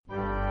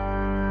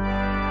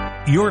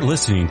You're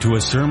listening to a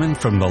sermon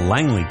from the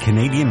Langley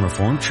Canadian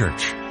Reformed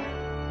Church.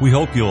 We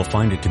hope you'll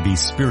find it to be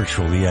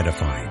spiritually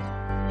edifying.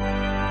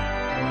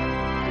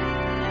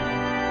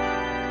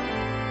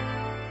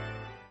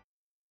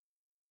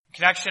 In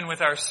connection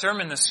with our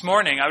sermon this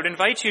morning, I would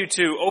invite you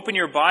to open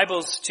your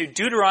Bibles to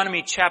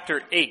Deuteronomy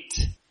chapter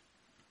 8.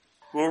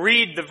 We'll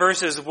read the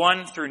verses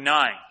 1 through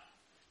 9.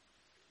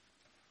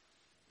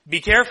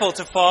 Be careful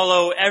to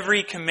follow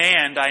every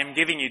command I am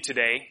giving you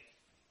today,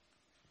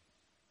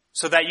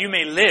 so that you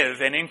may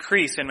live and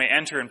increase and may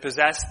enter and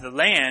possess the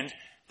land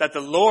that the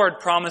Lord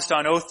promised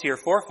on oath to your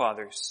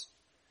forefathers.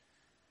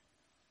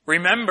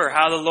 Remember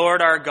how the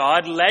Lord our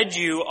God led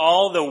you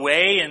all the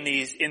way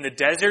in the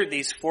desert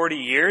these 40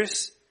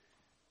 years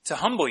to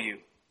humble you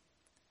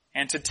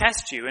and to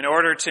test you in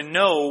order to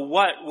know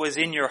what was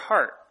in your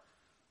heart,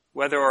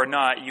 whether or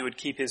not you would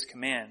keep his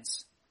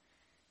commands.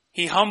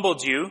 He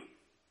humbled you,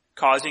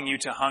 causing you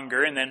to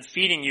hunger and then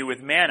feeding you with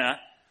manna,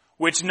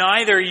 which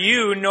neither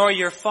you nor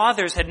your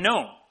fathers had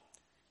known,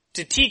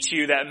 to teach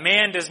you that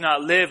man does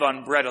not live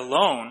on bread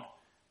alone,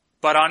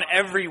 but on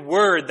every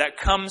word that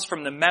comes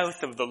from the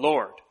mouth of the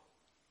Lord.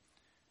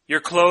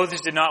 Your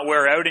clothes did not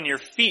wear out and your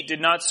feet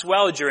did not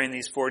swell during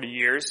these 40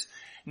 years.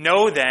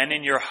 Know then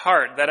in your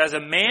heart that as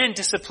a man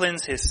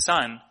disciplines his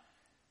son,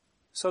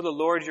 so the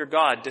Lord your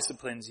God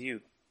disciplines you.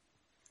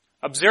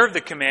 Observe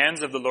the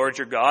commands of the Lord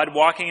your God,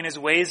 walking in his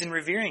ways and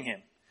revering him.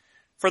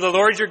 For the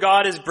Lord your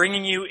God is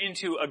bringing you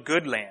into a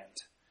good land,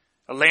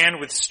 a land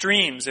with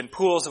streams and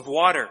pools of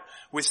water,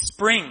 with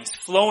springs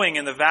flowing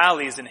in the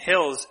valleys and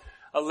hills,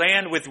 a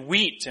land with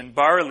wheat and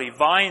barley,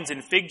 vines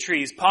and fig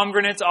trees,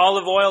 pomegranates,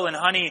 olive oil and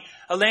honey,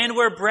 a land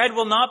where bread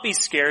will not be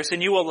scarce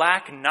and you will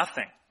lack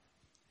nothing,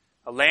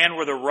 a land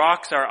where the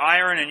rocks are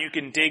iron and you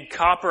can dig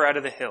copper out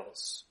of the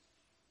hills.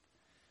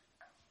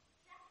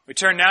 We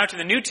turn now to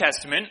the New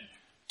Testament,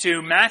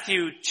 to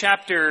Matthew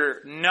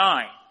chapter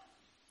 9.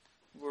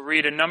 We'll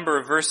read a number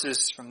of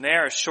verses from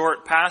there, a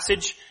short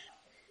passage.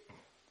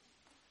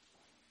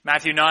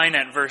 Matthew 9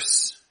 at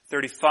verse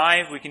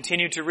 35. We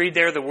continue to read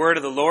there the word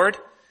of the Lord.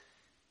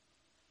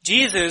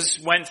 Jesus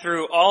went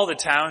through all the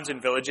towns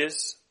and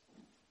villages,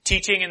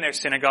 teaching in their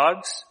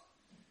synagogues,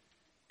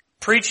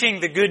 preaching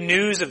the good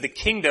news of the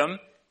kingdom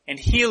and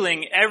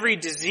healing every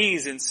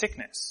disease and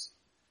sickness.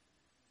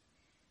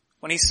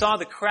 When he saw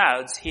the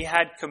crowds, he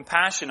had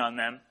compassion on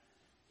them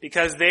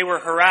because they were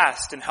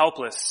harassed and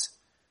helpless,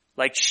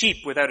 like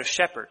sheep without a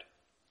shepherd.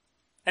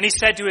 And he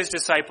said to his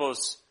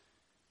disciples,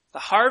 the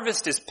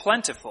harvest is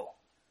plentiful,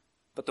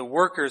 but the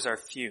workers are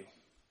few.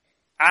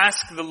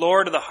 Ask the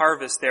Lord of the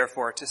harvest,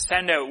 therefore, to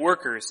send out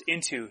workers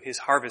into his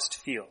harvest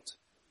field.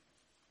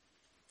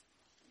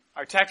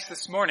 Our text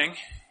this morning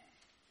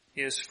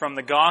is from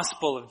the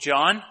Gospel of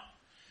John,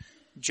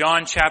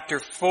 John chapter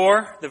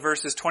 4, the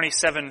verses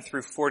 27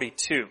 through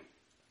 42.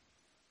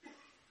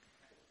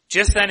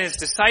 Just then his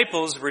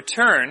disciples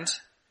returned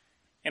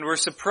and were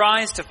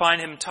surprised to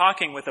find him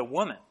talking with a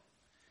woman.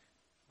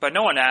 But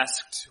no one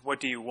asked, what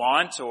do you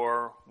want,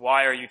 or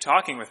why are you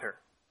talking with her?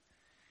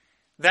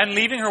 Then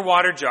leaving her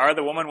water jar,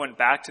 the woman went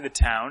back to the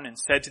town and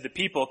said to the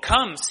people,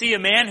 come, see a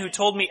man who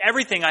told me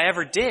everything I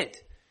ever did.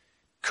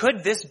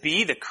 Could this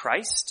be the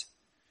Christ?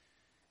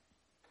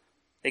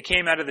 They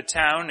came out of the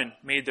town and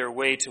made their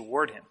way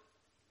toward him.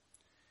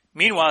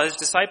 Meanwhile, his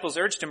disciples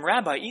urged him,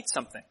 Rabbi, eat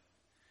something.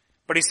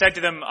 But he said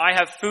to them, I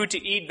have food to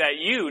eat that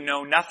you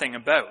know nothing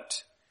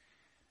about.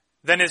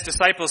 Then his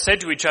disciples said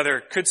to each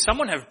other, could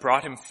someone have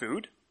brought him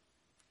food?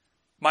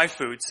 My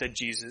food, said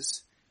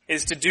Jesus,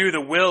 is to do the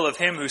will of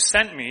him who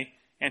sent me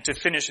and to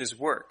finish his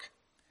work.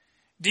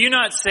 Do you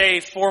not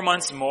say 4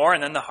 months more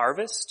and then the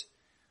harvest?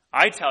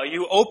 I tell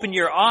you, open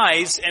your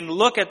eyes and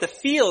look at the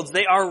fields.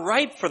 They are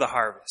ripe for the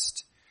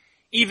harvest.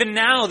 Even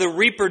now the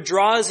reaper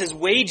draws his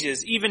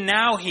wages. Even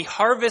now he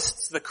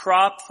harvests the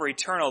crop for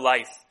eternal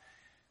life,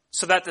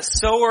 so that the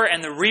sower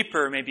and the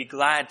reaper may be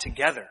glad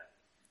together.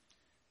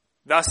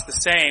 Thus the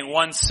saying,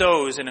 one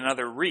sows and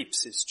another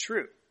reaps, is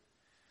true.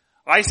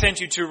 I sent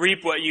you to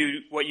reap what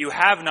you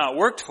have not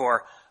worked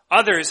for.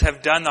 Others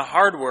have done the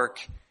hard work,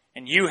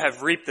 and you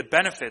have reaped the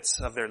benefits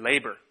of their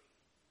labor.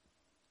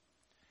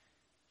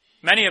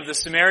 Many of the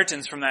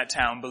Samaritans from that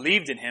town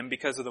believed in him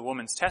because of the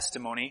woman's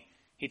testimony.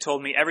 He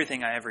told me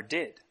everything I ever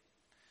did.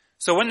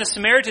 So when the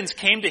Samaritans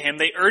came to him,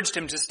 they urged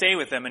him to stay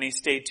with them, and he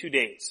stayed 2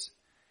 days.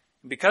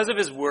 And because of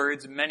his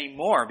words, many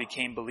more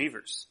became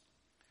believers.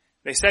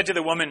 They said to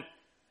the woman,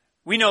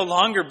 we no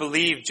longer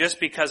believe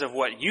just because of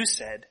what you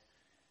said.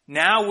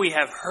 Now we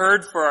have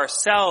heard for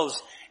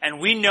ourselves, and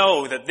we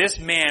know that this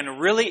man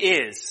really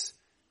is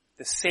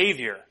the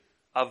Savior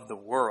of the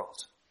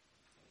world.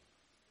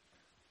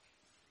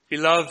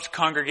 Beloved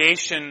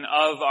congregation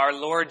of our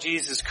Lord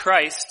Jesus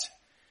Christ,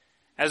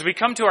 as we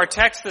come to our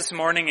text this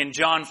morning in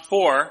John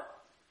 4,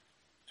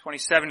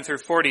 27 through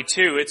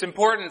 42, it's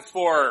important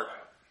for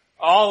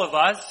all of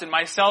us, and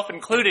myself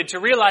included, to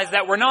realize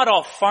that we're not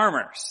all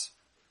farmers.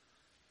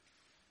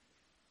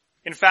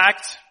 In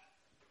fact,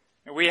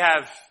 we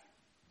have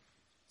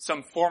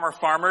some former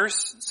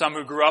farmers, some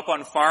who grew up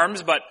on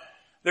farms, but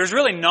there's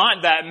really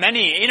not that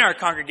many in our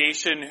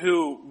congregation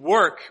who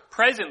work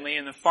presently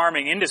in the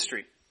farming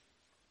industry.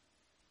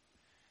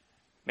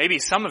 Maybe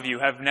some of you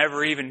have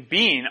never even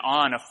been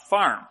on a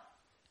farm.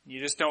 You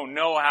just don't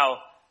know how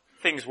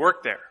things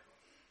work there.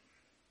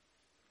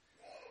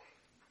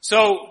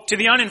 So, to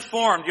the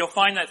uninformed, you'll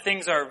find that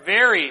things are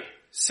very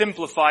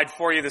simplified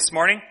for you this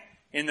morning.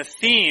 In the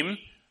theme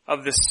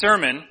of the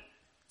sermon,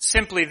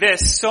 simply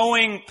this: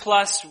 sowing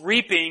plus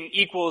reaping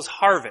equals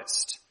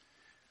harvest.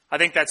 I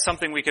think that's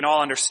something we can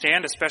all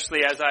understand,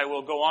 especially as I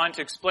will go on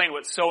to explain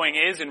what sowing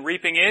is and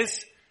reaping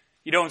is.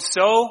 You don't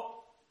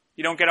sow,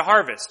 you don't get a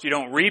harvest. You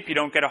don't reap, you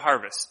don't get a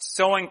harvest.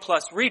 Sowing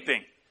plus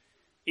reaping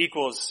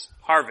equals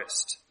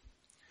harvest.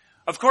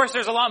 Of course,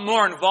 there's a lot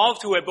more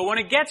involved to it, but when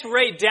it gets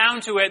right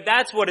down to it,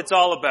 that's what it's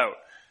all about.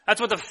 That's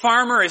what the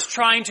farmer is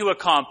trying to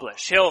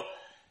accomplish. He'll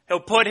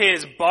put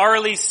his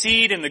barley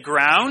seed in the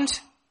ground.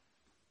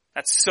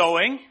 That's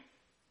sowing.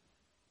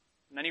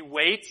 And then he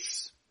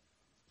waits.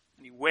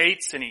 And he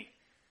waits and he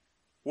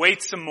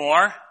waits some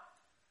more.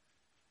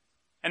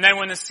 And then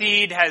when the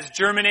seed has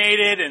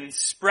germinated and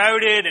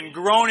sprouted and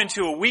grown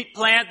into a wheat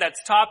plant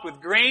that's topped with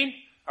grain,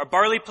 or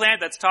barley plant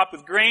that's topped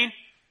with grain,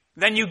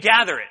 then you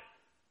gather it.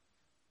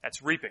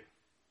 That's reaping.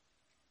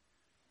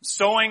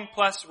 Sowing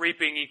plus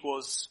reaping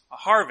equals a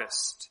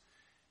harvest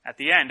at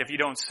the end. If you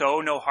don't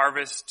sow, no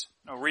harvest,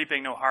 no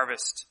reaping, no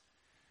harvest.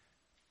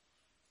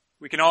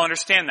 We can all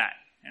understand that.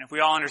 And if we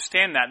all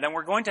understand that, then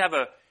we're going to have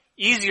an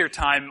easier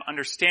time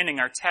understanding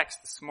our text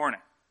this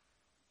morning.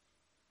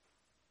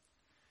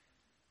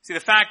 See, the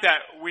fact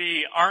that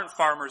we aren't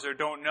farmers or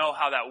don't know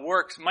how that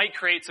works might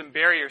create some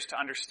barriers to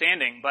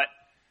understanding, but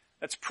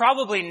that's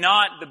probably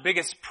not the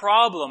biggest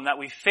problem that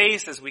we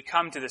face as we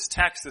come to this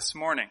text this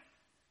morning.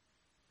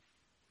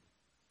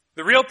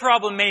 The real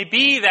problem may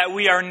be that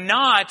we are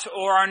not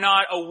or are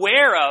not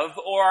aware of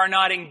or are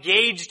not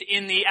engaged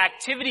in the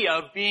activity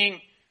of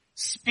being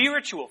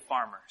spiritual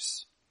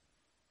farmers.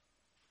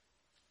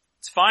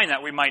 It's fine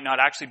that we might not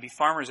actually be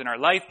farmers in our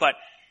life, but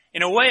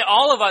in a way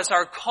all of us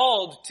are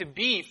called to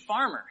be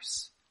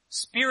farmers,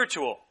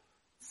 spiritual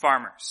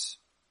farmers.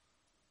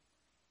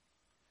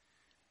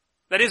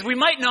 That is, we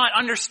might not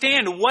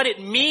understand what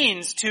it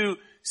means to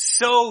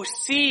sow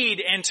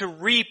seed and to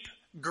reap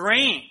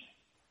grain.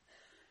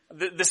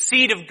 The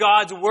seed of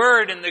God's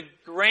Word and the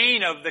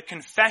grain of the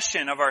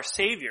confession of our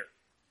Savior.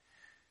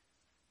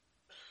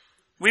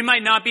 We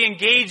might not be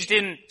engaged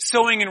in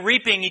sowing and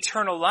reaping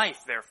eternal life,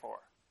 therefore.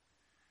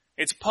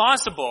 It's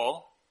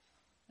possible,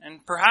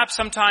 and perhaps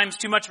sometimes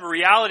too much of a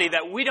reality,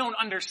 that we don't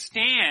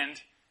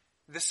understand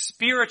the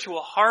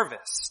spiritual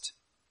harvest.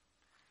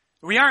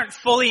 We aren't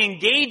fully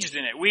engaged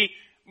in it.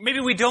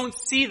 Maybe we don't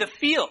see the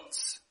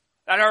fields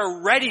that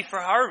are ready for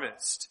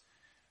harvest.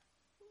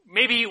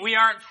 Maybe we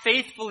aren't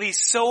faithfully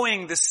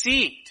sowing the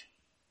seed.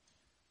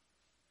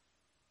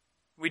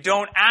 We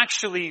don't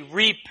actually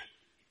reap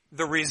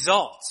the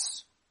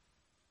results.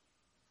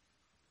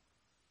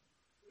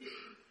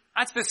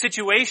 That's the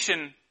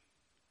situation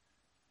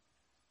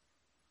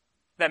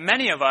that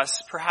many of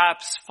us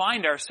perhaps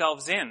find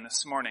ourselves in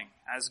this morning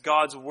as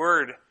God's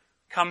Word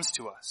comes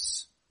to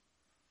us.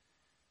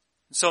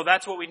 So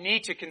that's what we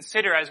need to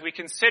consider as we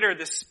consider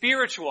the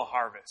spiritual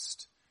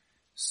harvest.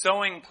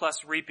 Sowing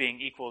plus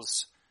reaping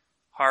equals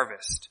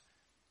harvest.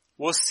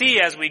 We'll see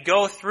as we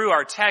go through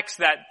our text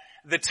that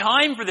the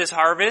time for this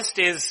harvest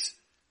is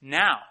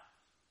now.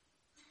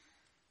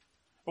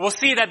 We'll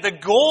see that the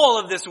goal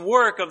of this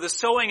work of the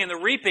sowing and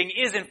the reaping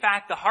is in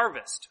fact the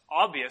harvest.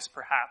 Obvious,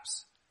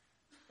 perhaps.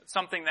 But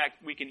something that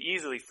we can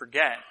easily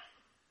forget.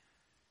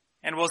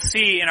 And we'll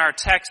see in our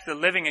text the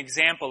living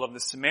example of the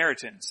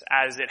Samaritans.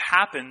 As it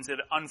happens, it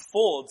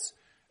unfolds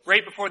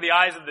right before the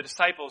eyes of the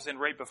disciples and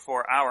right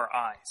before our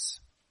eyes.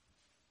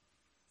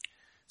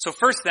 So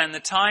first then,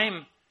 the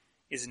time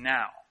is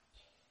now.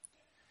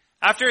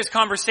 After his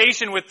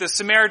conversation with the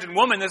Samaritan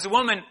woman, this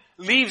woman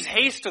leaves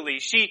hastily.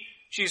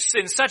 She's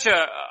in such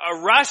a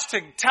rush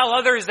to tell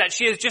others that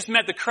she has just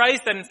met the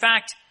Christ that in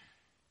fact,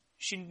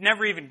 she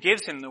never even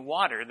gives him the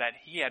water that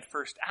he had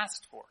first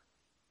asked for.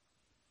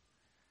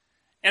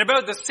 And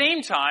about the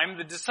same time,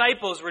 the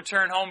disciples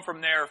return home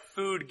from their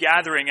food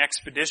gathering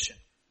expedition.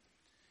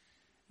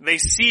 They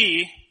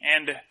see,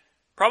 and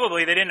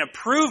probably they didn't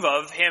approve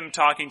of him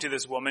talking to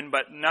this woman,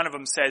 but none of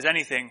them says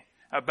anything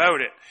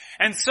about it.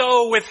 And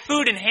so with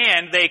food in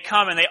hand, they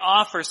come and they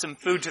offer some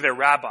food to their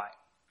rabbi.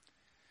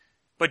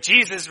 But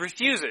Jesus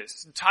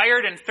refuses.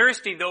 Tired and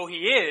thirsty though he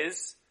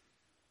is,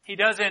 he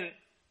doesn't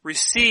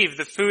receive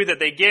the food that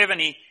they give, and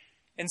he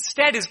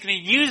instead is going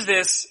to use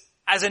this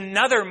as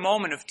another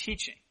moment of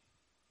teaching.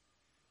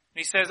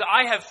 He says,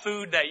 I have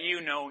food that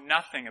you know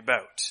nothing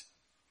about.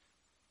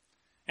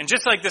 And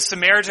just like the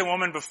Samaritan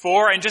woman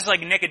before, and just like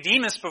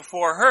Nicodemus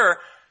before her,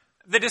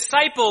 the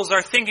disciples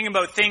are thinking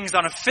about things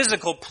on a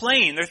physical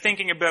plane. They're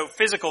thinking about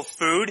physical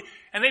food,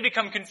 and they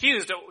become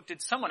confused. Oh,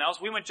 did someone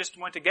else? We just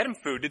went to get him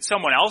food. Did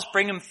someone else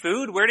bring him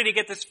food? Where did he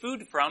get this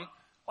food from?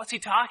 What's he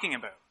talking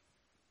about?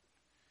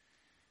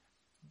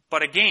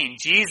 But again,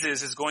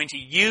 Jesus is going to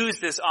use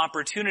this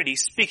opportunity,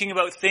 speaking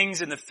about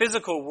things in the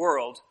physical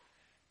world,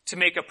 to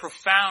make a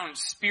profound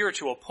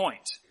spiritual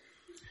point.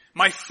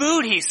 My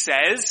food, he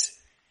says,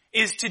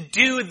 is to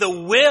do the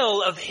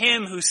will of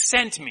him who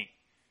sent me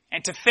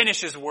and to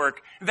finish his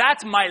work.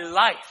 That's my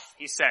life,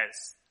 he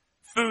says.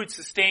 Food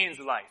sustains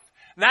life.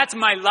 That's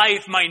my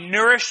life, my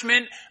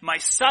nourishment, my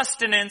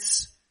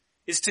sustenance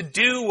is to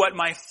do what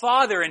my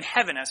Father in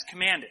heaven has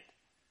commanded.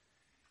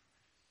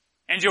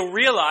 And you'll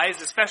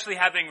realize, especially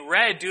having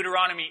read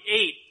Deuteronomy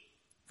 8,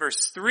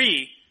 verse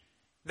 3,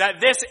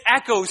 that this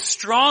echoes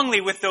strongly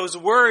with those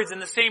words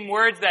and the same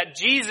words that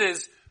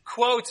Jesus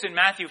quotes in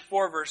Matthew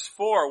 4, verse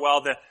 4,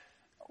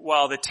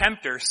 while the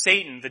tempter,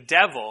 Satan, the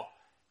devil,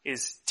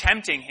 is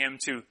tempting him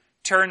to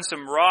turn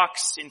some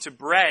rocks into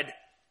bread.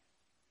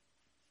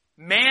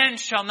 Man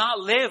shall not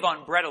live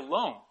on bread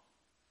alone,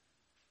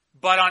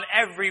 but on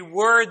every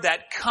word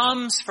that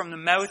comes from the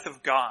mouth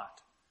of God.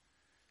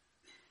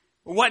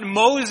 What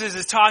Moses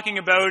is talking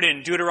about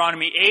in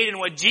Deuteronomy 8 and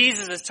what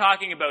Jesus is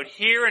talking about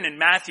here and in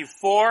Matthew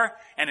 4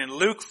 and in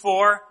Luke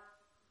 4,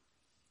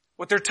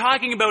 what they're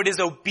talking about is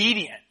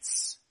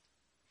obedience.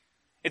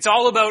 It's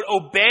all about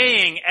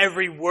obeying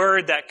every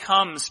word that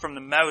comes from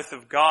the mouth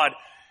of God.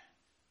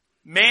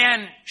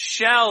 Man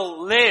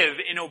shall live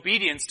in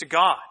obedience to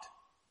God.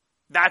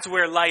 That's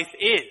where life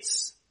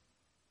is.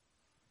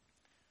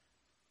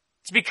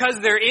 It's because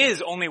there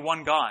is only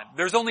one God.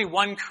 There's only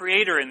one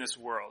creator in this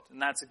world,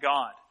 and that's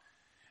God.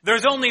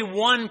 There's only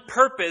one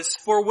purpose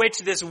for which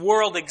this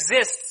world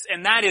exists,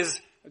 and that is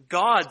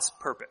God's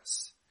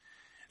purpose.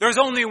 There's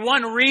only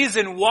one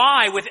reason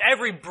why, with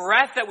every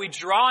breath that we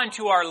draw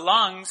into our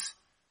lungs,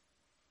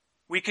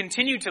 we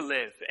continue to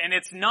live. And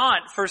it's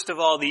not, first of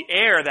all, the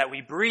air that we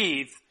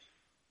breathe.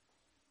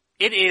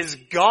 It is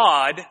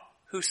God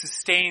who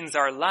sustains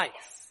our life.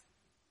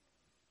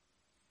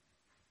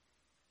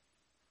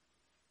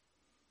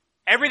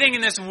 Everything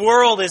in this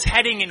world is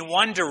heading in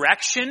one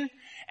direction.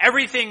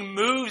 Everything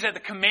moves at the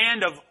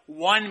command of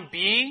one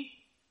being.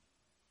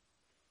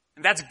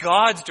 And that's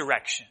God's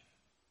direction.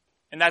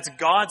 And that's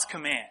God's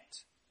command.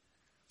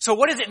 So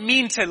what does it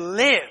mean to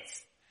live?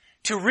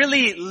 To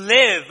really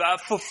live a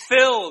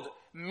fulfilled,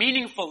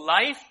 meaningful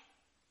life?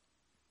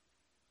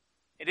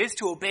 It is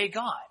to obey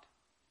God.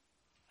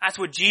 That's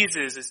what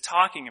Jesus is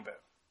talking about.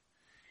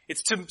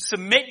 It's to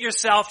submit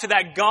yourself to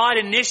that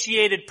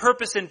God-initiated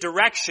purpose and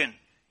direction.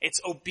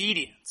 It's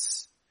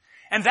obedience.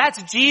 And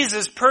that's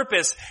Jesus'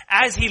 purpose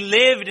as he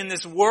lived in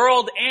this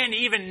world and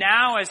even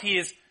now as he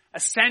is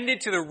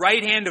ascended to the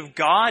right hand of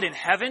God in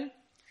heaven.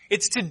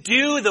 It's to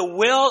do the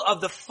will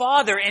of the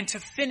Father and to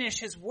finish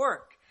his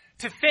work,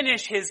 to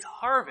finish his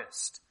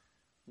harvest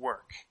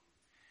work.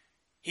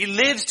 He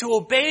lives to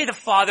obey the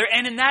Father,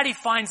 and in that he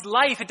finds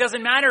life. It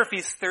doesn't matter if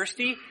he's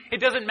thirsty. It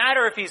doesn't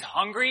matter if he's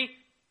hungry,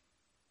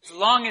 as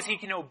long as he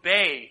can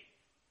obey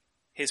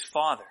his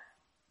Father.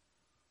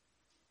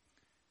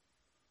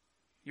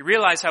 You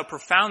realize how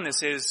profound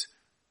this is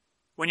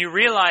when you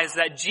realize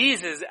that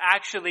Jesus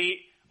actually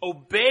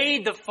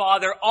obeyed the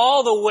Father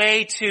all the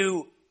way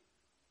to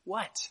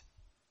what?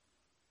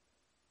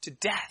 To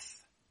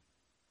death.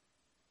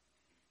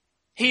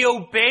 He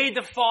obeyed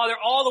the Father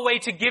all the way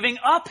to giving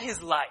up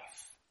his life.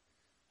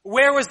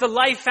 Where was the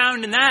life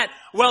found in that?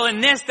 Well,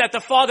 in this, that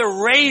the Father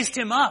raised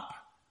him up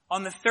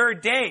on the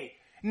third day.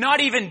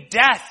 Not even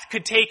death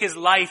could take his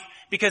life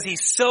because he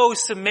so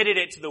submitted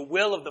it to the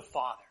will of the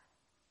Father.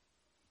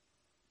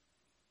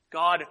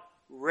 God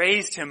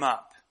raised him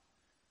up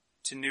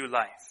to new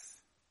life.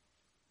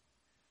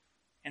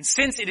 And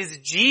since it is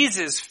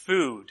Jesus'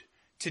 food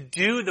to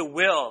do the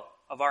will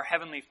of our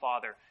Heavenly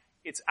Father,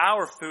 it's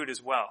our food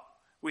as well.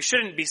 We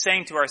shouldn't be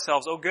saying to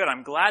ourselves, oh good,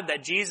 I'm glad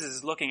that Jesus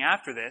is looking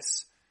after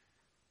this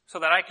so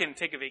that I can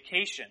take a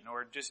vacation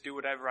or just do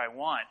whatever I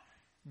want.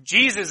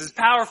 Jesus is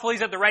powerful.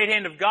 He's at the right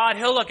hand of God.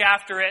 He'll look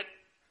after it.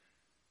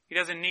 He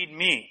doesn't need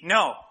me.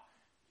 No.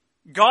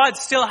 God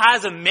still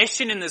has a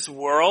mission in this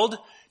world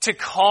to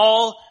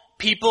call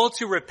people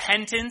to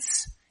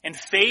repentance and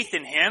faith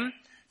in him,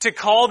 to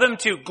call them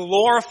to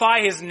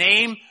glorify his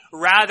name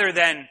rather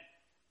than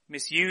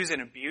misuse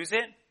and abuse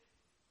it.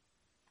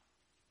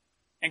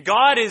 And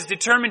God is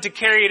determined to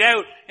carry it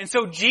out, and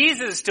so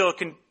Jesus is still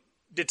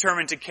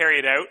determined to carry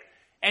it out,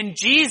 and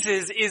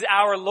Jesus is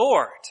our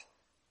Lord.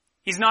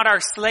 He's not our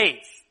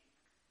slave.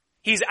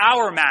 He's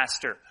our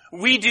master.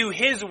 We do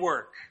his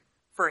work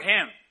for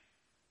him,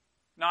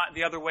 not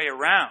the other way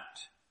around.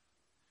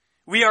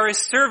 We are his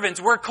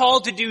servants. We're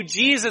called to do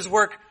Jesus'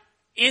 work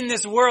in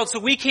this world. So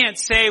we can't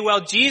say,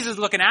 well, Jesus is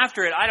looking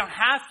after it. I don't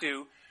have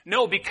to.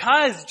 No,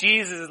 because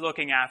Jesus is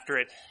looking after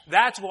it.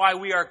 That's why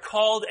we are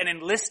called and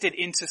enlisted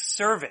into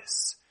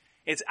service.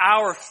 It's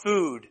our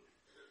food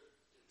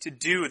to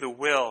do the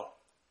will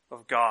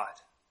of God.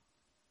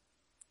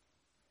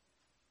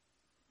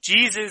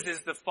 Jesus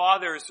is the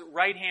Father's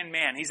right-hand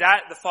man. He's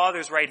at the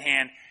Father's right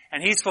hand,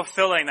 and he's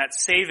fulfilling that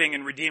saving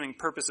and redeeming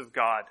purpose of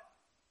God.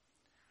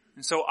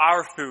 And so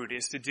our food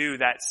is to do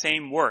that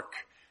same work,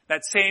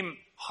 that same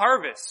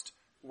harvest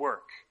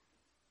work.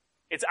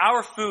 It's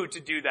our food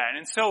to do that.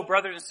 And so,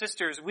 brothers and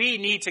sisters, we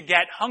need to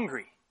get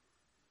hungry,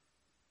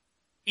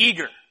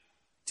 eager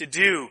to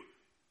do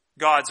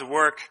God's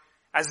work.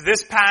 As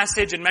this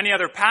passage and many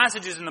other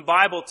passages in the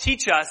Bible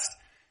teach us,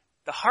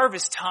 the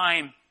harvest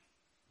time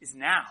is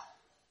now.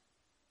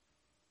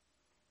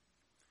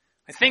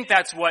 I think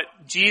that's what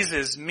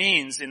Jesus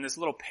means in this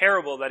little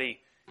parable that he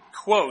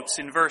quotes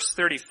in verse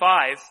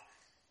 35,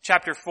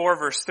 chapter 4,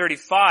 verse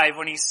 35,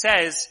 when he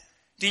says,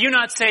 "Do you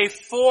not say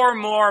 4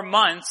 more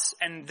months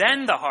and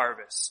then the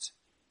harvest?"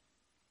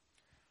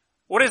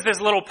 What does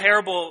this little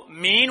parable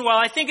mean? Well,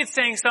 I think it's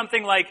saying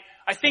something like,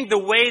 I think the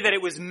way that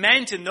it was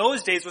meant in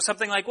those days was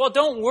something like, well,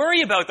 don't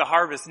worry about the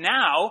harvest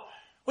now.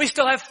 We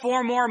still have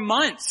 4 more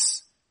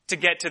months to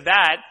get to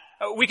that.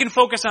 We can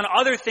focus on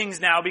other things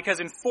now because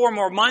in 4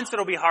 more months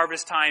it'll be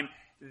harvest time.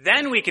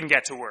 Then we can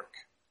get to work.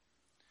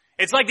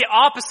 It's like the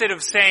opposite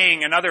of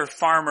saying another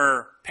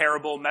farmer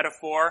parable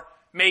metaphor,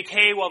 make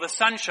hay while the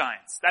sun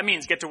shines. That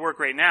means get to work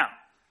right now.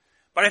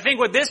 But I think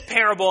what this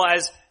parable,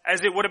 as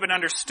it would have been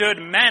understood,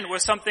 meant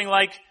was something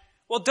like,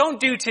 well, don't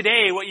do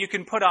today what you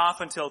can put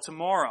off until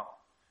tomorrow.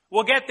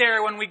 We'll get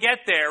there when we get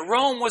there.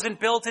 Rome wasn't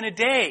built in a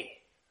day.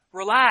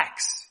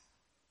 Relax.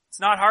 It's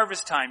not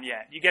harvest time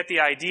yet. You get the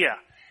idea.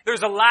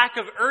 There's a lack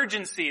of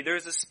urgency.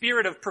 There's a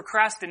spirit of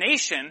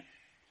procrastination.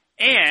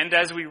 And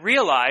as we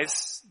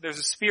realize, there's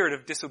a spirit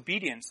of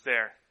disobedience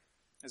there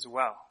as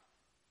well.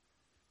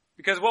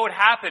 Because what would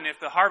happen if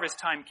the harvest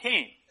time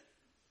came,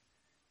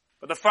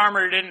 but the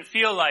farmer didn't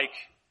feel like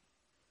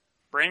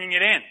bringing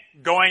it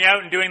in, going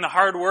out and doing the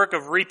hard work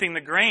of reaping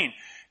the grain,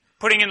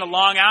 putting in the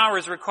long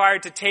hours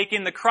required to take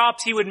in the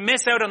crops? He would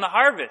miss out on the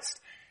harvest.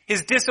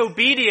 His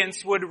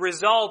disobedience would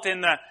result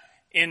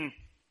in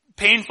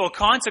painful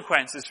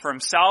consequences for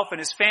himself and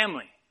his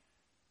family.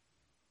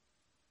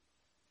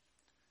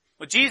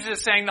 Well, Jesus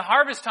is saying the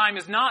harvest time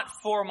is not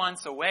 4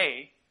 months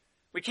away.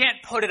 We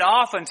can't put it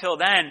off until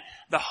then.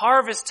 The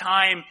harvest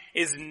time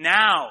is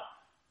now.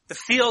 The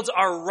fields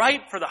are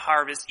ripe for the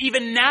harvest.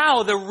 Even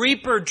now, the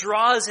reaper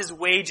draws his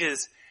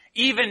wages.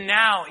 Even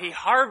now, he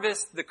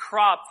harvests the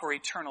crop for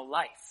eternal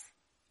life.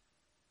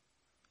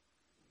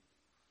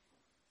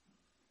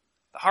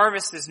 The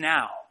harvest is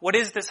now. What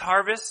is this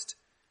harvest?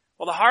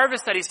 Well, the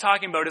harvest that he's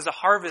talking about is a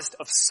harvest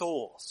of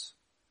souls.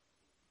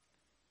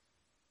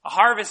 A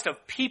harvest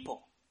of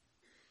people.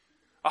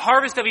 A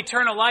harvest of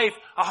eternal life.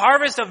 A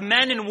harvest of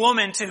men and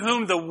women to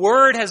whom the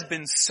word has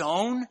been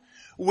sown,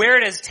 where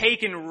it has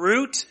taken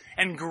root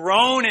and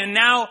grown and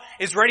now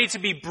is ready to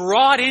be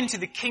brought into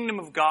the kingdom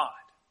of God.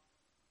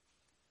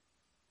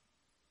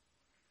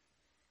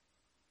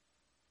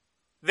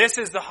 This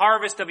is the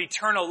harvest of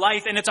eternal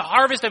life, and it's a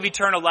harvest of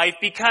eternal life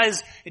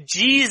because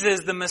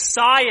Jesus, the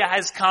Messiah,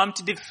 has come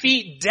to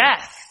defeat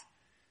death,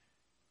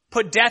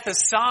 put death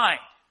aside,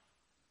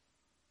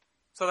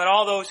 so that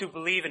all those who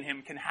believe in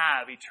him can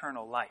have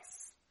eternal life.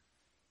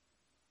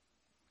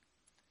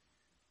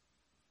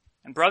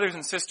 And brothers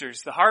and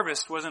sisters, the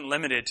harvest wasn't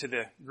limited to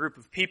the group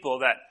of people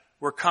that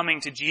were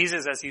coming to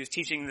Jesus as he was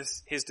teaching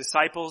his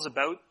disciples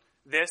about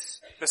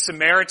this. The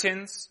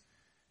Samaritans,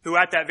 who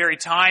at that very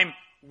time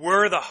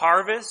were the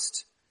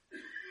harvest.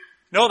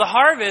 No, the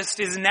harvest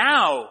is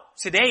now,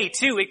 today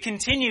too. It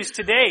continues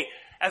today.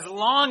 As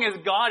long as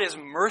God is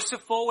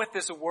merciful with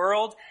this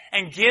world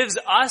and gives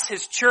us,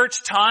 his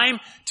church, time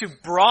to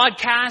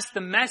broadcast the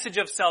message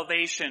of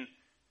salvation,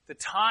 the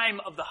time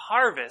of the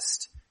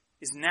harvest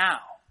is now.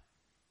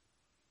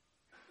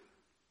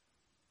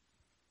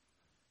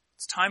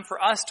 It's time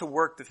for us to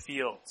work the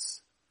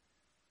fields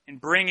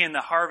and bring in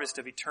the harvest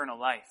of eternal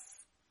life.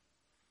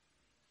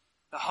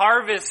 The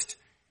harvest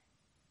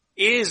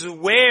is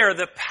where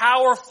the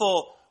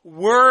powerful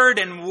word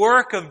and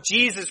work of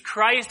Jesus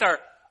Christ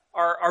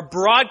are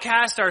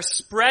broadcast, are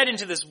spread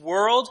into this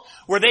world,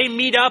 where they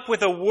meet up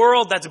with a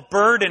world that's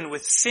burdened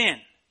with sin,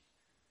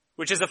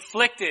 which is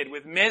afflicted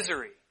with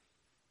misery,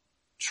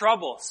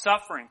 trouble,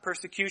 suffering,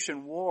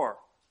 persecution, war.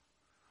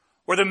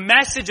 Where the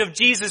message of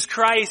Jesus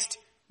Christ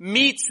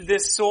meets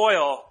this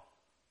soil,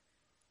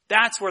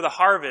 that's where the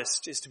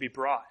harvest is to be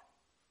brought.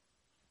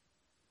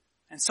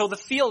 And so the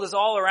field is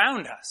all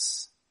around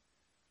us.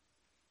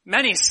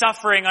 Many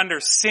suffering under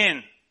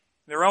sin,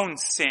 their own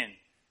sin,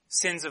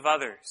 sins of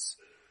others.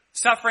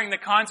 Suffering the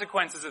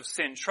consequences of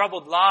sin,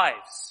 troubled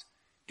lives,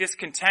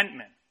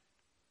 discontentment,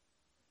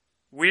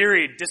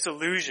 wearied,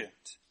 disillusioned.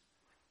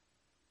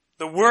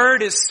 The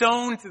word is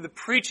sown through the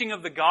preaching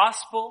of the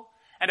gospel,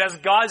 and as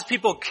God's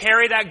people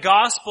carry that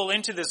gospel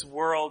into this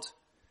world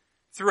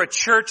through a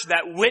church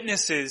that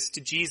witnesses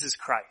to Jesus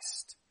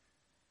Christ.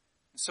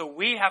 So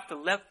we have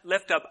to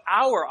lift up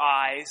our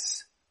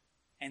eyes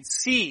and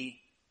see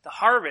the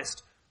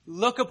harvest.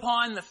 Look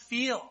upon the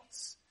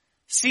fields.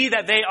 See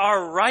that they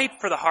are ripe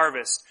for the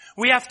harvest.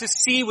 We have to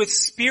see with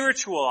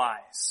spiritual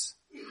eyes.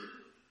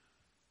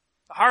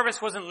 The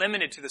harvest wasn't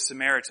limited to the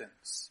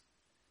Samaritans.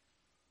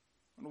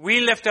 When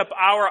we lift up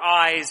our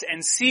eyes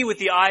and see with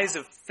the eyes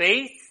of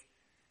faith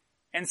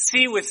and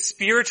see with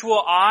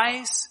spiritual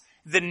eyes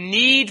the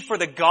need for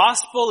the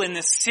gospel in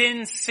this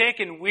sin-sick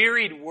and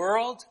wearied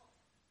world,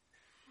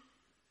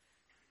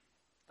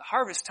 the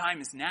harvest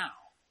time is now.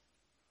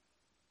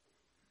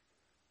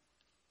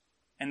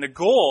 And the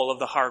goal of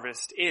the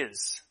harvest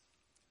is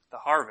the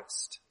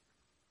harvest.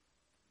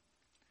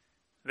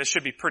 This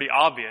should be pretty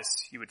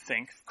obvious, you would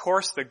think. Of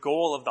course, the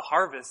goal of the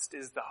harvest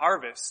is the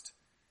harvest.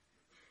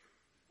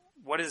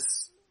 What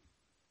does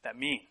that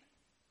mean?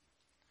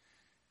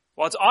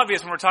 Well, it's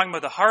obvious when we're talking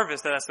about the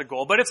harvest that that's the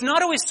goal, but it's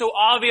not always so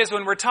obvious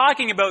when we're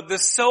talking about the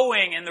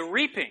sowing and the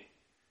reaping,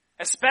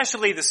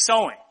 especially the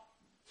sowing.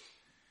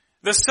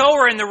 The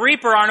sower and the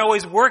reaper aren't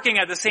always working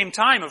at the same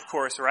time, of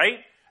course, right?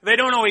 They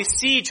don't always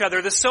see each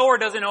other. The sower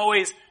doesn't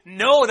always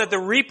know that the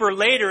reaper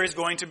later is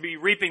going to be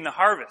reaping the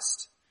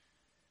harvest.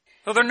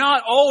 So they're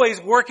not always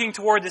working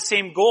toward the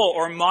same goal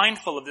or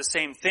mindful of the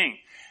same thing.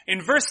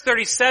 In verse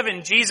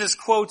 37, Jesus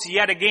quotes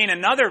yet again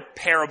another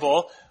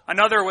parable,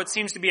 another what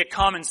seems to be a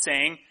common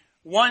saying,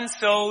 one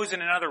sows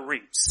and another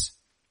reaps.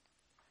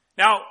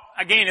 Now,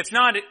 again, it's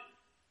not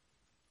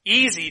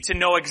easy to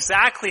know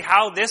exactly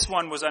how this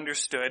one was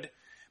understood,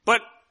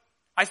 but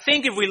I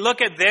think if we look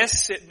at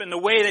this in the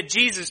way that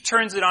Jesus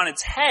turns it on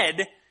its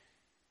head,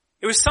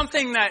 it was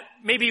something that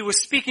maybe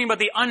was speaking about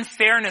the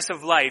unfairness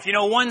of life. You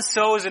know, one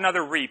sows,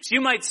 another reaps.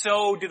 You might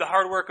sow, do the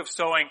hard work of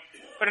sowing,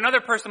 but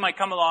another person might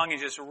come along and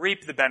just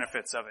reap the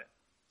benefits of it.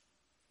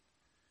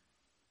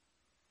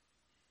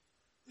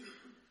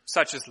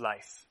 Such is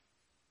life.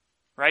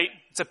 Right?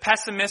 It's a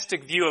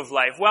pessimistic view of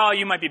life. Well,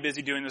 you might be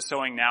busy doing the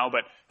sowing now,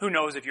 but who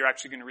knows if you're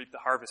actually going to reap the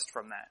harvest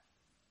from that.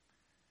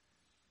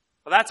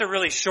 Well, that's a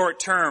really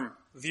short-term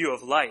view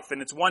of life,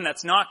 and it's one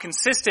that's not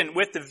consistent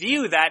with the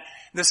view that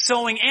the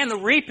sowing and the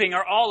reaping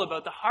are all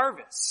about the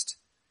harvest.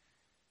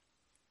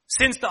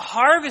 Since the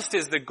harvest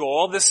is the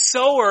goal, the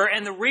sower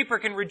and the reaper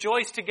can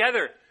rejoice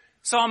together.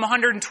 Psalm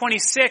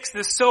 126,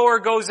 the sower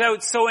goes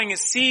out sowing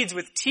his seeds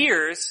with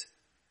tears,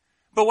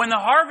 but when the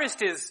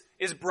harvest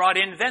is brought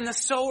in, then the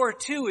sower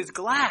too is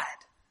glad.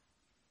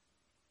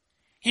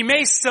 He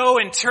may sow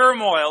in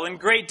turmoil, in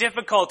great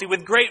difficulty,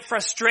 with great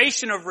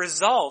frustration of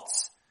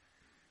results,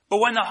 but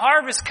when the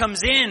harvest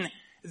comes in,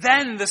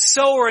 then the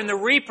sower and the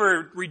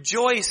reaper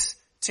rejoice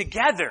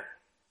together.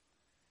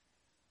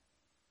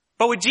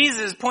 But what Jesus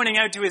is pointing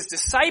out to his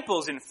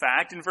disciples, in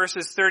fact, in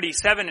verses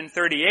 37 and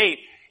 38,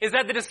 is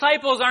that the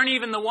disciples aren't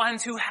even the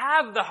ones who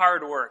have the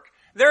hard work.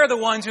 They're the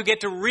ones who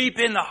get to reap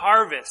in the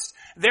harvest.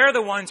 They're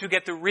the ones who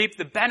get to reap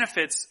the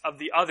benefits of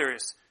the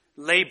others'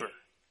 labor.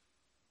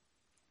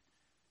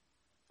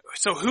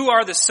 So who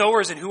are the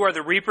sowers and who are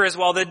the reapers?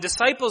 Well, the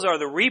disciples are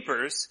the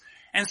reapers.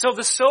 And so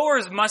the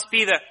sowers must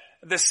be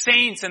the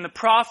saints and the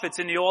prophets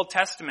in the Old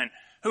Testament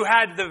who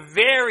had the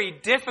very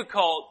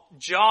difficult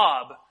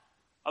job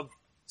of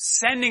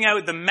sending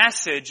out the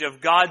message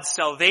of God's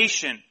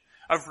salvation,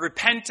 of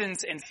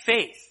repentance and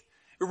faith.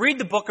 Read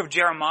the book of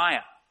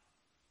Jeremiah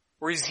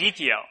or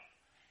Ezekiel,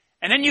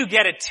 and then you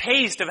get a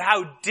taste of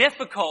how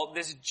difficult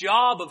this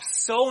job of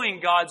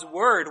sowing God's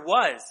word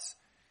was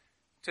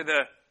to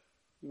the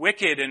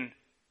wicked and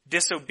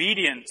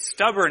disobedient,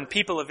 stubborn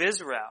people of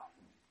Israel.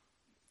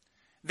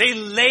 They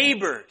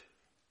labored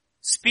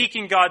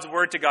speaking God's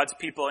word to God's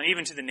people and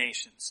even to the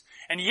nations.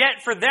 And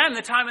yet for them,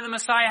 the time of the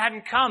Messiah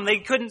hadn't come. They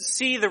couldn't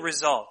see the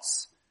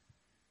results.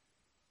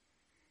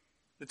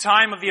 The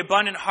time of the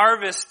abundant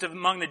harvest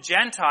among the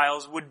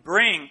Gentiles would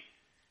bring,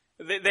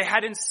 they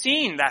hadn't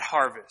seen that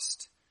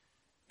harvest.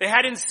 They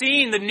hadn't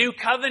seen the new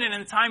covenant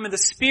in the time of the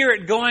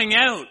Spirit going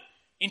out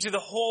into the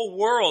whole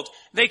world.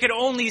 They could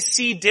only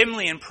see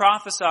dimly and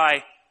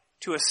prophesy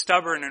to a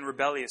stubborn and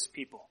rebellious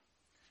people.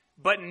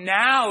 But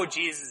now,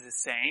 Jesus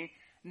is saying,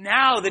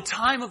 now the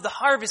time of the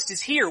harvest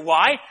is here.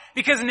 Why?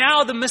 Because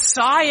now the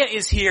Messiah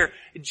is here.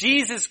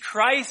 Jesus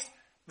Christ,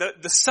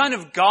 the Son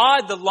of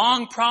God, the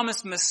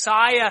long-promised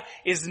Messiah,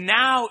 is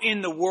now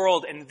in the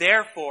world, and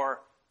therefore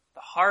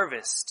the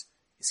harvest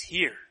is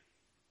here.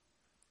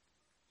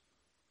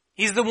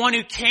 He's the one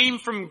who came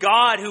from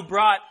God, who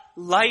brought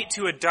light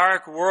to a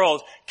dark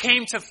world,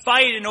 came to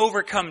fight and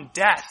overcome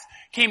death,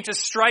 came to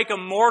strike a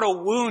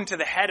mortal wound to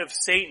the head of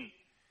Satan,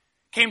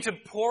 came to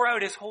pour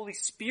out his Holy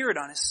Spirit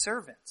on his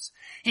servants.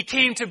 He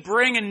came to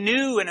bring a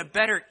new and a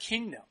better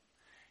kingdom.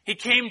 He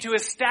came to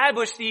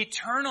establish the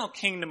eternal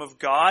kingdom of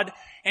God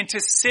and to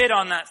sit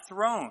on that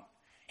throne.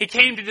 He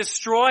came to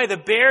destroy the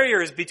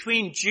barriers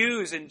between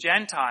Jews and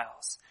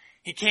Gentiles.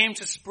 He came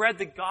to spread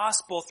the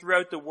gospel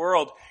throughout the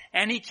world,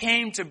 and he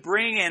came to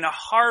bring in a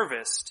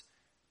harvest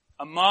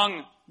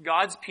among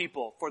God's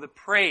people for the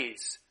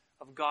praise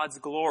of God's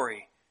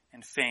glory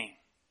and fame.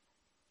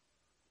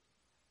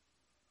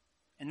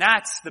 And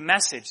that's the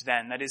message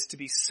then that is to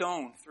be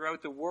sown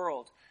throughout the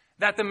world,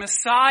 that the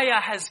Messiah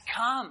has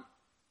come.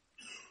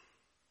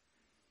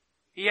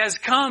 He has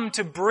come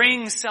to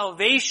bring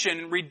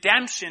salvation,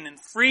 redemption, and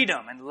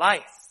freedom and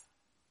life.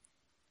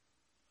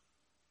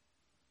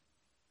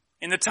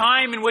 In the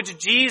time in which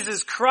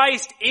Jesus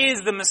Christ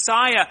is the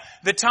Messiah,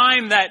 the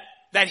time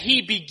that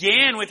he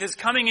began with his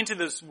coming into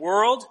this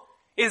world,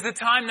 is the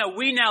time that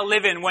we now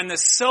live in, when the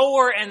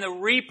sower and the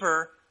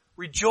reaper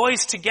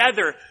rejoice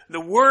together. The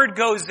word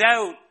goes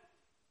out,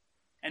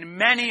 and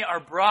many are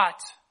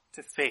brought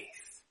to faith.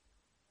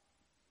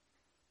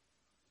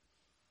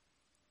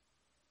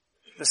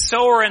 The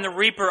sower and the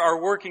reaper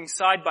are working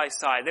side by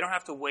side. They don't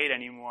have to wait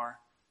anymore.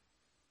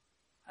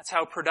 That's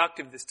how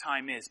productive this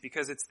time is,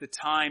 because it's the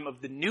time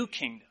of the new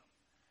kingdom.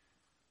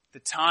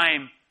 The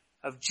time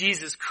of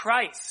Jesus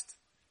Christ,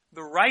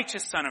 the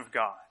righteous Son of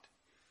God,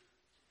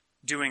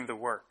 doing the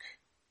work.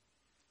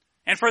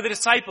 And for the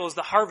disciples,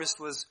 the harvest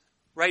was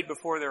right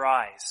before their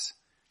eyes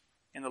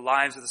in the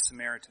lives of the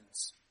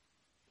Samaritans.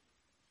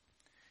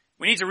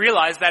 We need to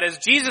realize that as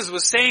Jesus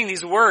was saying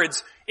these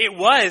words, it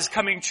was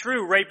coming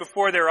true right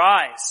before their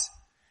eyes.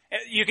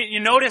 You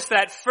notice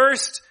that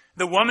first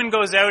the woman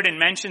goes out and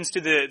mentions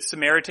to the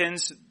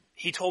Samaritans,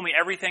 "He told me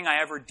everything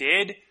I ever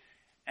did,"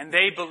 and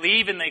they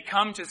believe and they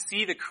come to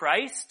see the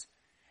Christ.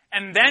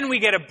 And then we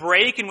get a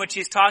break in which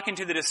he's talking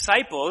to the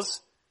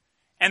disciples,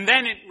 and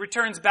then it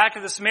returns back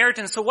to the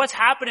Samaritans. So what's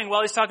happening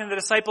while he's talking to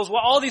the disciples?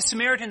 Well, all these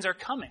Samaritans are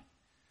coming.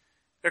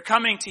 They're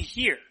coming to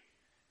hear.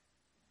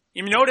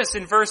 You notice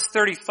in verse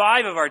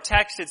 35 of our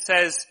text it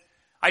says,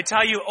 "I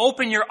tell you,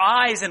 open your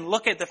eyes and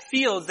look at the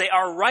fields. They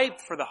are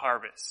ripe for the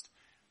harvest."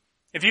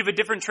 If you have a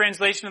different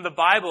translation of the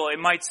Bible, it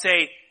might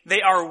say,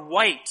 "They are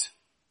white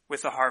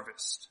with the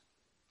harvest."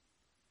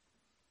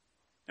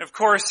 And of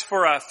course,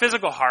 for a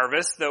physical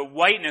harvest, the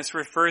whiteness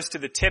refers to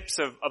the tips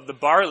of the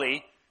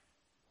barley.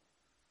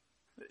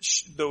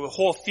 The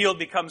whole field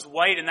becomes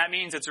white, and that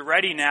means it's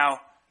ready now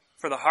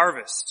for the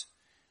harvest.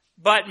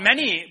 But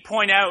many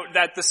point out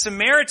that the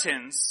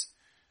Samaritans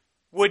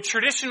would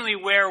traditionally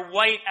wear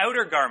white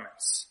outer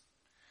garments.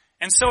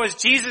 And so as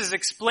Jesus is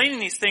explaining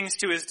these things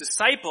to his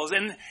disciples,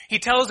 and he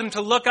tells them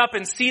to look up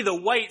and see the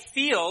white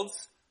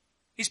fields,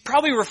 he's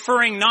probably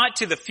referring not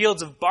to the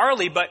fields of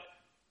barley, but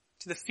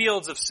to the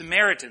fields of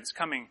Samaritans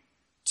coming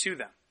to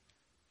them.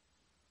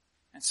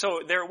 And so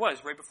there it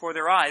was, right before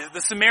their eyes.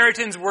 The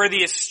Samaritans were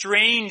the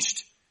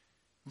estranged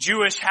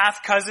Jewish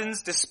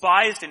half-cousins,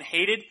 despised and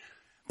hated.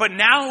 But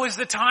now was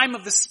the time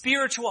of the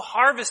spiritual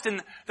harvest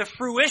and the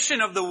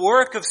fruition of the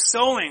work of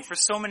sowing for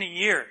so many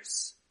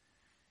years.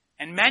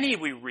 And many,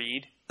 we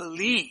read,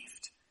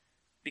 believed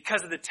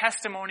because of the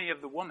testimony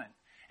of the woman.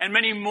 And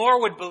many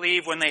more would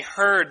believe when they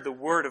heard the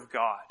word of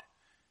God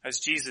as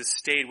Jesus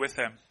stayed with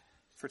them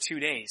for 2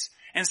 days.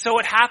 And so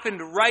it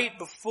happened right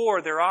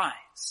before their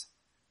eyes.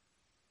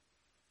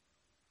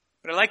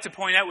 But I'd like to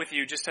point out with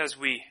you, just as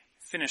we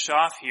finish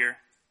off here,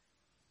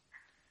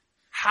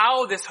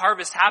 how this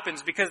harvest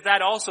happens, because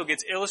that also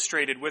gets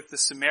illustrated with the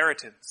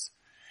Samaritans.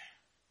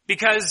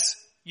 Because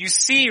you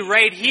see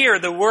right here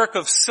the work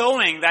of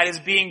sowing that is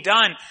being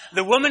done.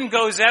 The woman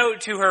goes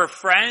out to her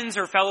friends,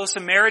 her fellow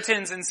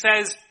Samaritans, and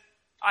says,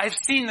 "I've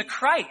seen the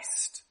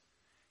Christ."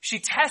 She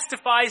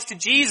testifies to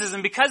Jesus,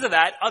 and because of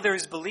that,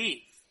 others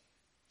believe.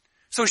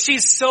 So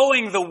she's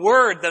sowing the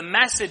word, the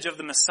message of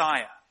the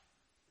Messiah.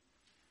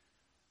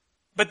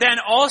 But then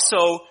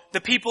also,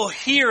 the people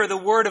hear the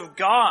word of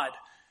God.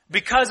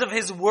 Because of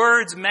his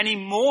words, many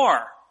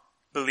more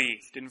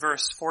believed, in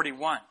verse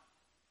 41.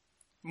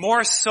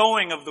 More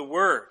sowing of the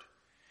word.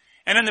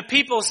 And then the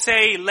people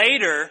say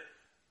later,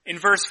 in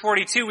verse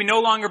 42, "We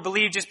no longer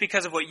believe just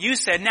because of what you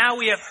said. Now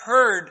we have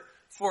heard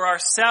for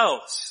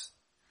ourselves."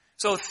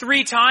 So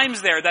 3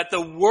 times there that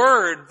the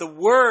word,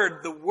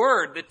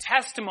 the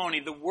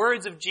testimony, the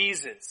words of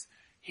Jesus,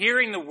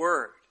 hearing the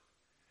word.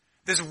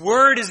 This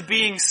word is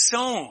being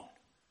sown,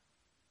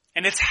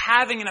 and it's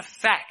having an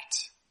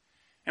effect.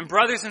 And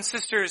brothers and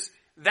sisters,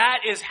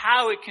 that is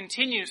how it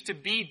continues to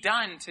be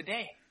done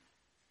today.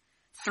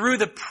 Through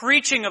the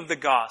preaching of the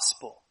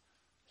gospel,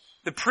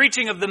 the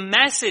preaching of the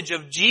message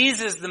of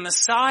Jesus the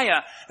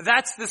Messiah,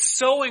 that's the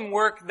sowing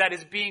work that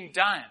is being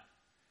done.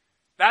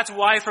 That's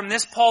why from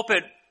this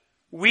pulpit,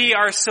 we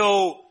are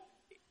so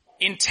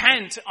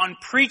intent on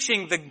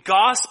preaching the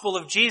gospel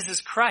of Jesus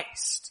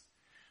Christ.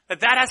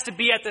 That has to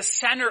be at the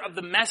center of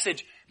the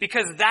message,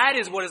 because that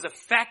is what is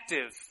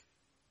effective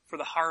for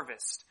the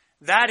harvest.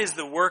 That is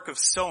the work of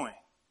sowing.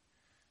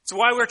 It's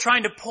why we're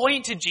trying to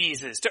point to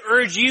Jesus, to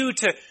urge you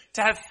to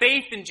have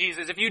faith in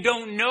Jesus. If you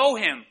don't know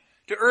him,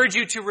 to urge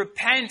you to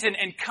repent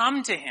and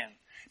come to him,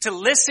 to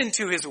listen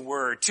to his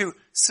word, to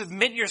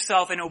submit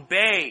yourself and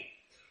obey,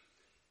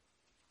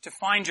 to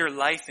find your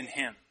life in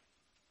him.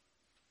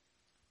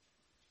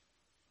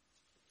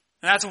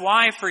 And that's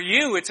why for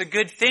you it's a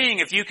good thing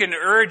if you can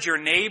urge your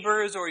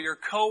neighbors or your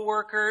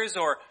coworkers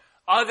or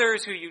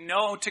others who you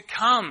know to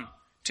come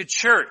to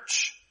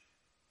church,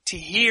 to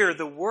hear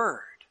the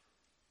word.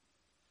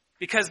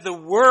 Because the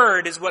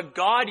word is what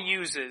God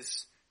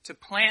uses to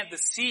plant the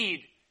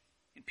seed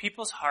in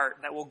people's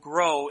heart that will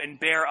grow and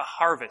bear a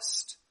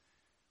harvest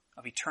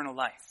of eternal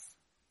life.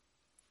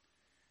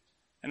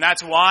 And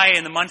that's why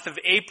in the month of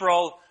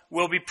April,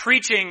 we'll be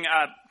preaching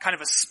kind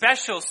of a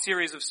special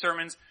series of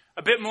sermons,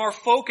 a bit more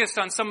focused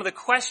on some of the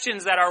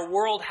questions that our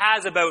world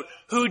has about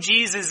who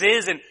Jesus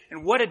is and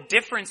what a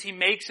difference he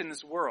makes in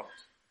this world.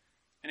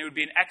 And it would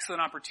be an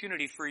excellent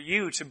opportunity for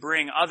you to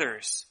bring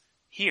others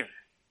here.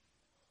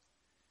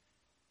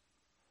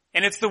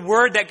 And it's the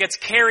word that gets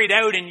carried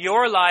out in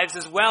your lives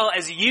as well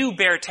as you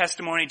bear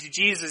testimony to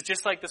Jesus,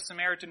 just like the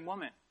Samaritan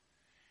woman.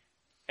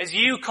 As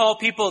you call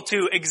people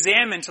to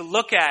examine, to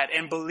look at,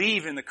 and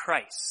believe in the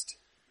Christ.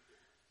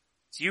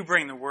 As you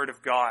bring the word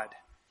of God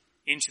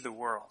into the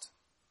world.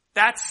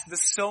 That's the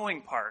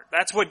sowing part.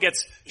 That's what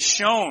gets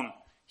shown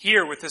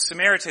here with the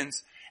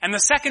Samaritans. And the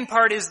second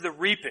part is the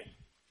reaping.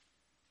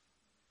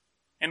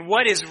 And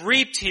what is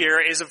reaped here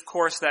is, of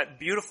course, that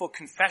beautiful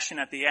confession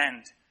at the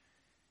end.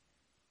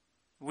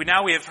 We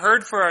have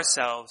heard for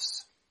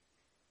ourselves,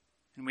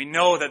 and we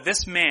know that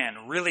this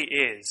man really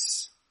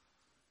is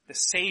the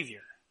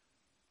Savior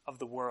of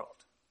the world.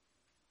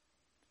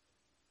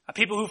 A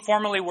people who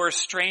formerly were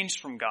estranged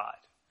from God,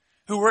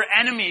 who were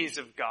enemies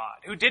of God,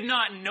 who did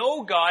not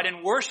know God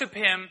and worship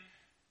Him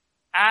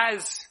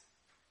as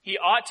He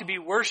ought to be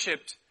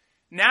worshipped.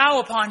 Now,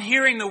 upon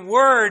hearing the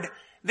Word,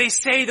 they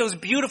say those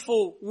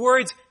beautiful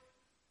words,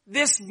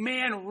 this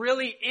man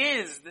really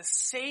is the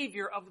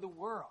Savior of the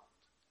world.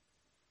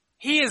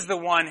 He is the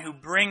one who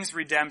brings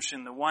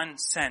redemption, the one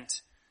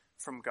sent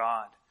from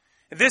God.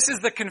 This is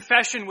the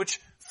confession which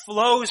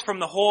flows from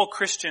the whole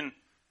Christian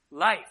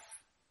life.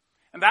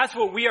 And that's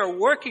what we are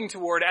working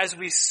toward as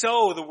we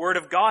sow the Word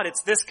of God.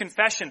 It's this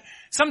confession.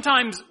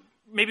 Sometimes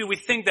maybe we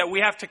think that we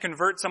have to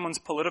convert someone's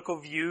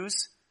political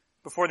views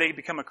before they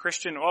become a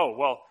Christian. Oh,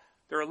 well,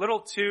 they're a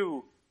little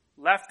too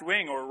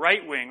left-wing or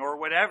right-wing or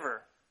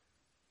whatever.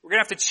 We're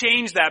going to have to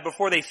change that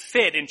before they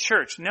fit in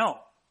church. No.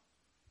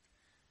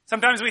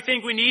 Sometimes we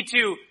think we need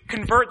to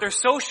convert their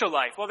social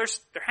life. Well, they're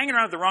hanging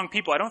around with the wrong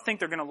people. I don't think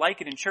they're going to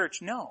like it in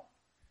church. No.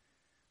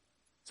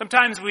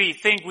 Sometimes we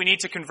think we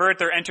need to convert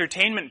their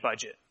entertainment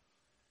budget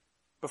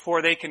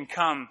before they can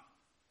come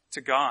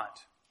to God.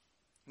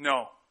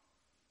 No.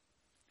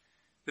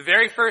 The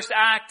very first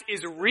act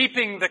is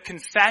reaping the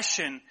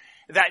confession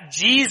that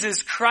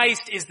Jesus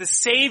Christ is the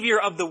Savior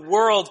of the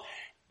world,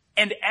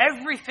 and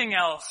everything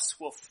else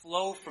will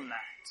flow from that.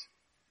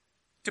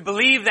 To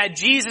believe that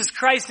Jesus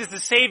Christ is the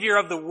Savior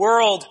of the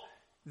world,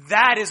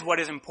 that is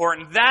what is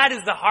important. That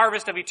is the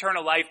harvest of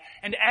eternal life,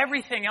 and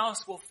everything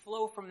else will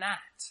flow from that.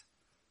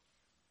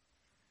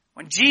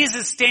 When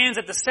Jesus stands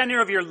at the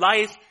center of your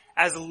life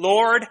as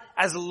Lord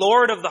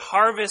of the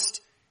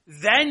harvest,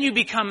 then you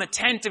become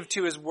attentive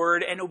to His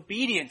Word and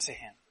obedient to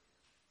Him.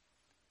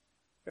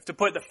 We have to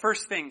put the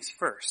first things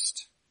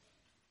first.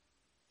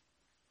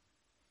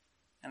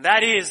 And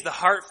that is the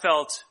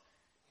heartfelt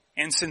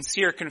and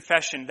sincere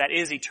confession that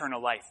is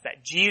eternal life,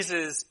 that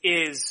Jesus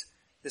is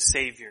the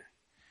Savior.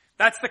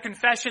 That's the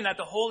confession that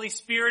the Holy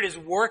Spirit is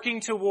working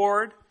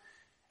toward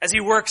as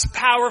He works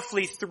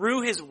powerfully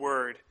through His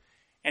Word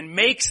and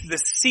makes the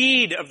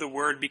seed of the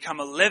Word become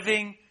a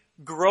living,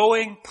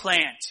 growing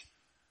plant,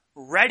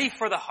 ready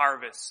for the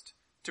harvest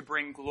to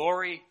bring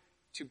glory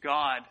to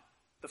God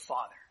the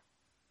Father.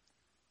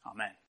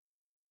 Amen.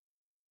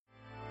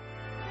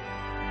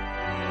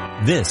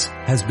 This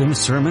has been a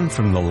sermon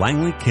from the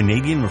Langley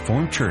Canadian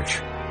Reformed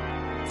Church.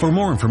 For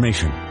more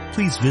information,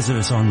 please visit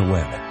us on the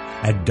web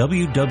at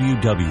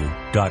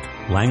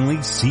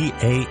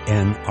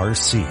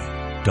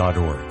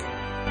www.langleycanrc.org.